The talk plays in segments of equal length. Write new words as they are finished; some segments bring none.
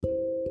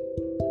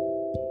Good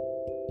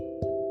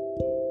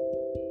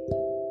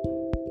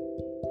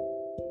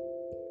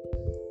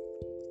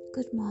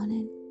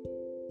morning.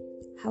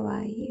 How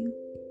are you?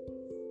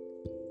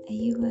 Are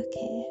you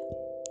okay?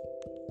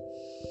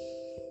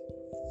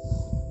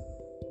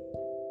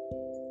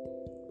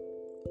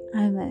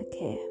 I'm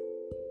okay.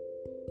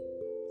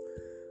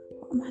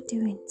 What am I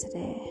doing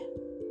today?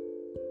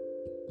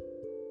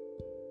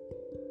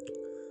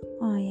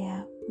 Oh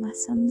yeah, my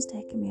son's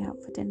taking me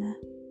out for dinner.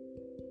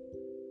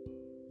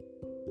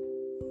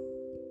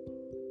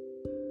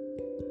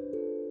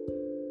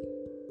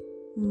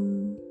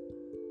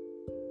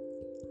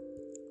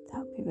 That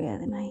would be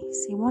really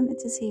nice. He wanted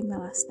to see me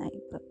last night,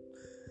 but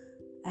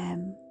I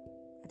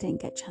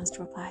didn't get a chance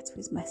to reply to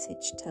his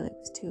message till it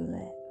was too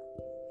late.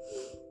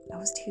 I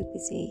was too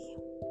busy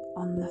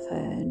on the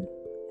phone,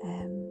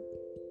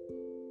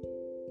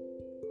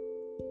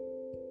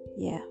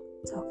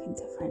 talking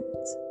to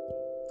friends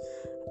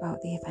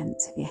about the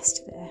events of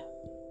yesterday,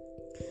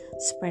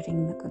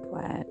 spreading the good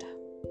word,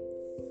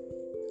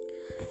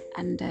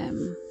 and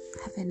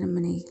having a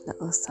mini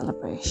little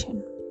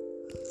celebration.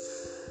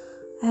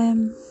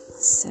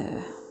 So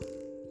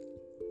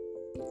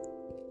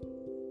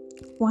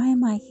why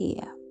am I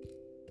here?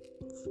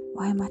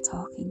 Why am I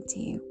talking to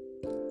you?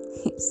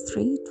 It's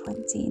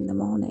 3:20 in the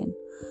morning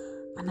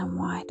and I'm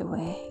wide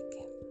awake.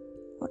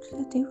 What did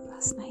I do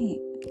last night?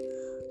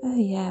 Oh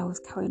yeah, I was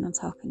carrying on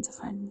talking to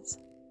friends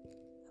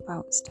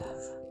about stuff.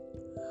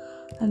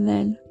 And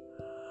then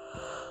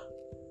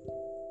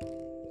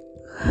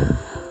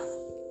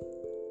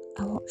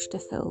I watched a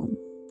film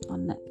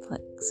on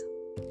Netflix.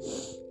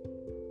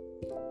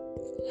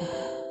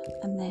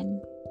 And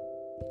then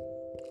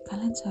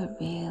fell into a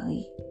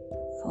really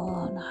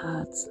full-on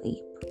hard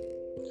sleep,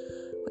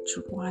 which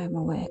is why I'm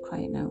awake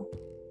right now.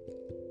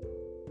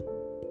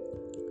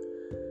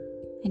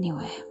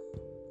 Anyway,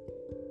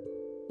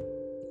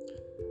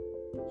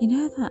 you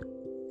know that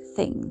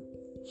thing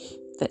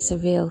that's a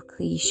real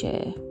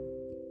cliche?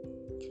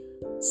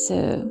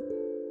 So,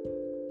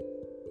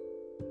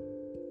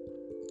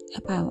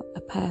 about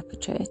a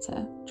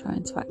perpetrator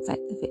trying to act like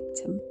the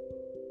victim.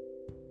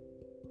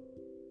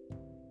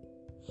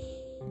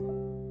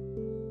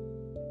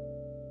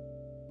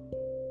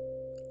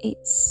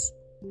 It's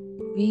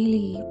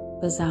really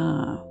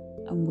bizarre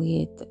and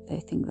weird that they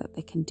think that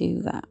they can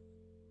do that,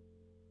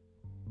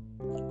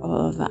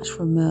 or that's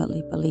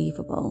remotely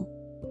believable,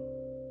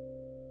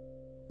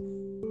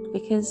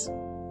 because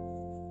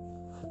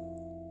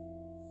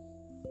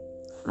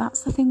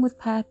that's the thing with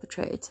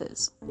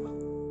perpetrators.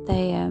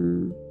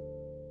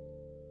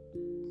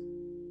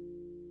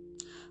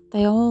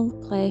 They all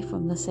play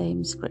from the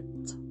same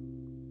script,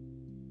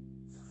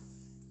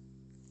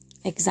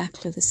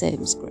 exactly the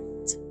same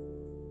script.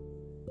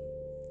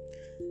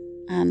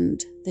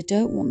 And they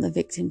don't want the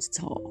victim to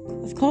talk.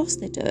 Of course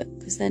they don't,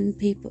 because then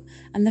people,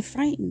 and they're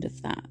frightened of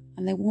that,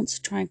 and they want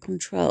to try and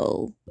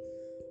control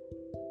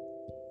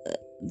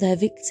their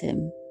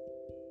victim,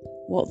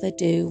 what they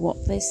do,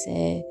 what they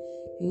say,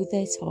 who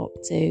they talk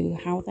to,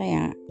 how they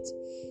act,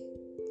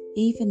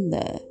 even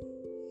though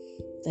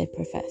they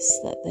profess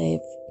that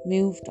they've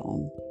moved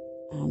on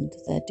and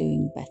they're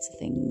doing better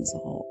things,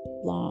 or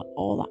blah,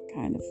 all that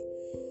kind of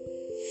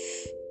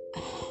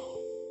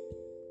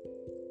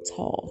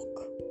talk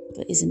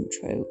that isn't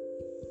true.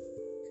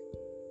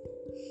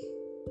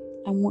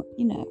 And what,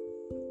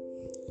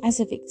 as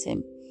a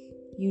victim,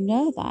 you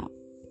know that,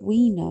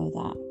 we know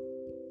that.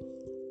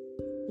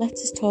 Let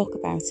us talk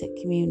about it,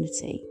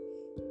 community,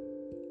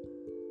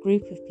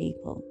 group of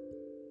people.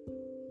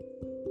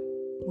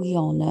 We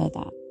all know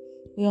that.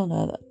 We all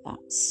know that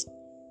that's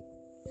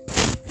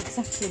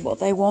exactly what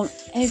they want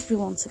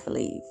everyone to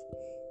believe.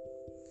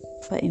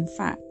 But in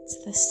fact,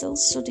 they're still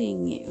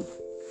studying you.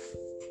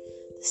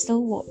 They're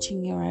still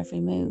watching your every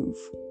move.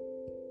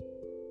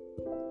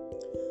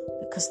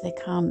 Because they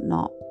can't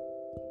not.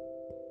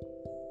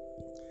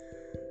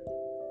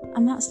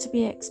 And that's to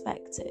be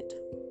expected.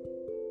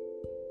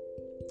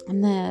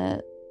 And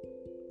the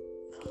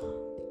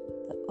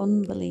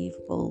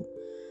unbelievable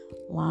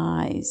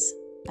lies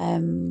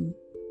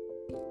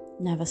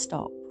never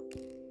stop.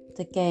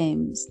 The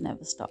games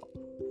never stop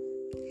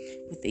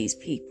with these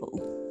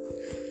people,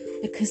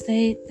 because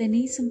they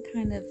need some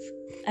kind of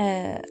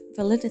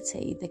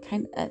validity.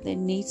 They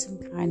need some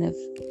kind of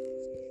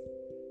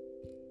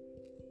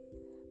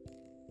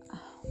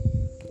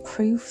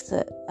proof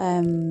that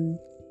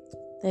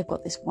they've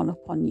got this one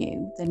up on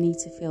you. They need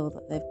to feel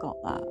that they've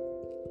got that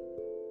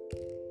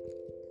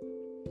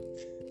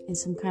in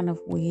some kind of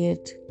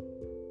weird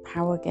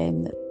power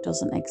game that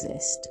doesn't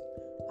exist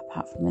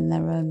apart from in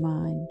their own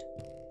mind,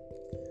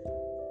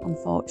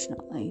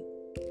 unfortunately.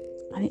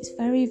 And it's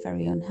very,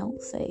 very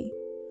unhealthy.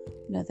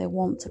 They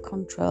want to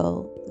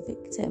control the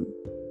victim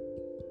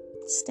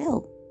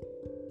still,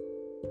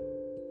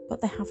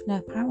 but they have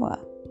no power.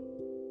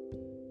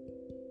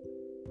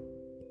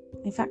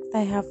 In fact,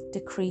 they have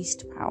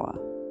decreased power,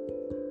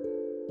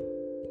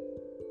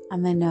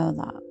 and they know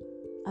that,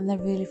 and they're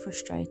really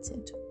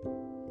frustrated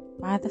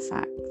by the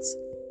fact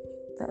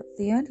that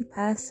the only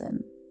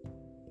person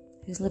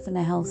who's living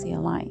a healthier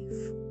life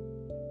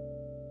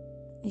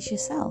is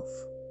yourself.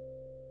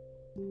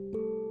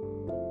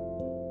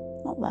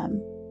 Not them,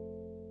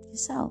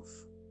 yourself.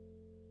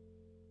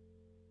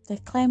 They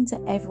claim to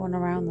everyone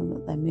around them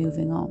that they're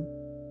moving on,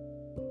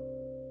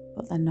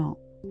 but they're not.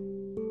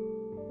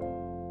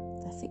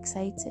 They're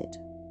fixated.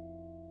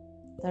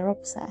 They're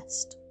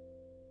obsessed.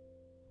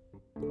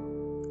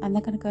 And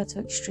they're going to go to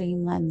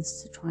extreme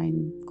lengths to try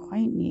and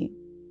quieten you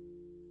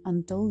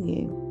and dull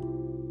you.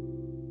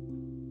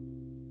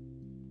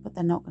 But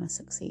they're not going to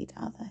succeed,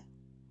 are they?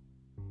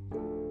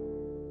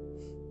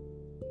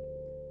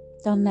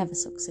 They'll never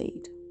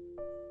succeed.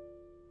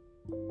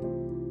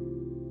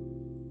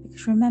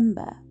 Because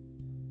remember,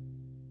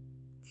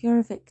 if you're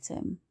a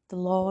victim, the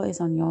law is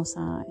on your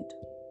side.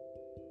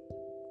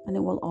 And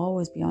it will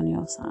always be on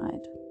your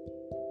side.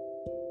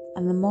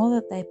 And the more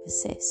that they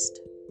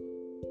persist,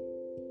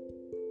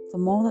 the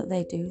more that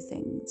they do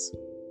things,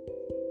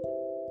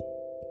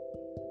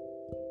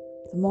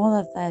 the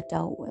more that they're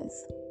dealt with,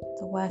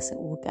 the worse it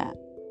will get.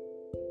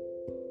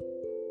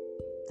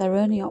 Their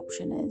only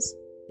option is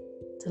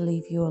to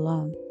leave you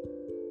alone,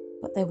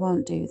 but they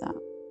won't do that.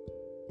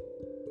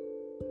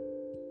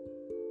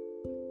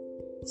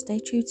 Stay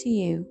true to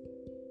you,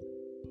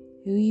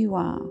 who you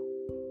are,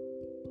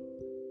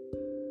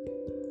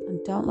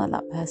 and don't let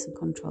that person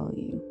control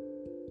you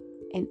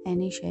in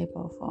any shape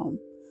or form.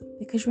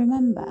 Because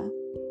remember,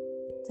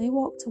 they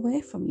walked away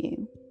from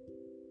you.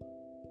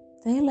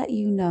 They let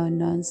you know in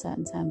no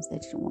uncertain terms they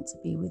didn't want to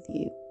be with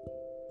you.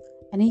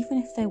 And even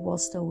if they were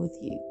still with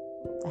you,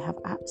 they have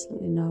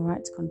absolutely no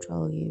right to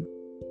control you.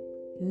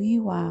 Who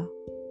you are,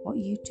 what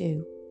you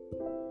do,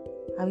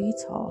 how you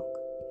talk,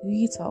 who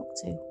you talk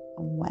to,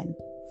 and when.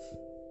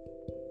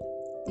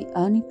 The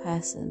only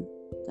person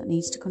that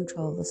needs to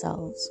control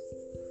themselves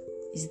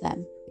is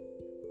them.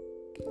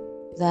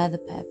 They're the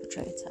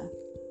perpetrator.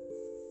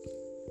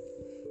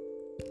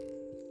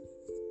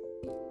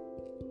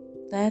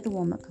 They're the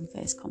one that can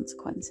face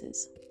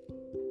consequences.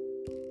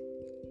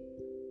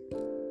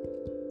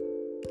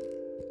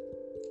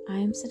 I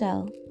am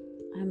Sidel.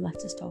 Let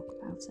us talk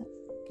about it.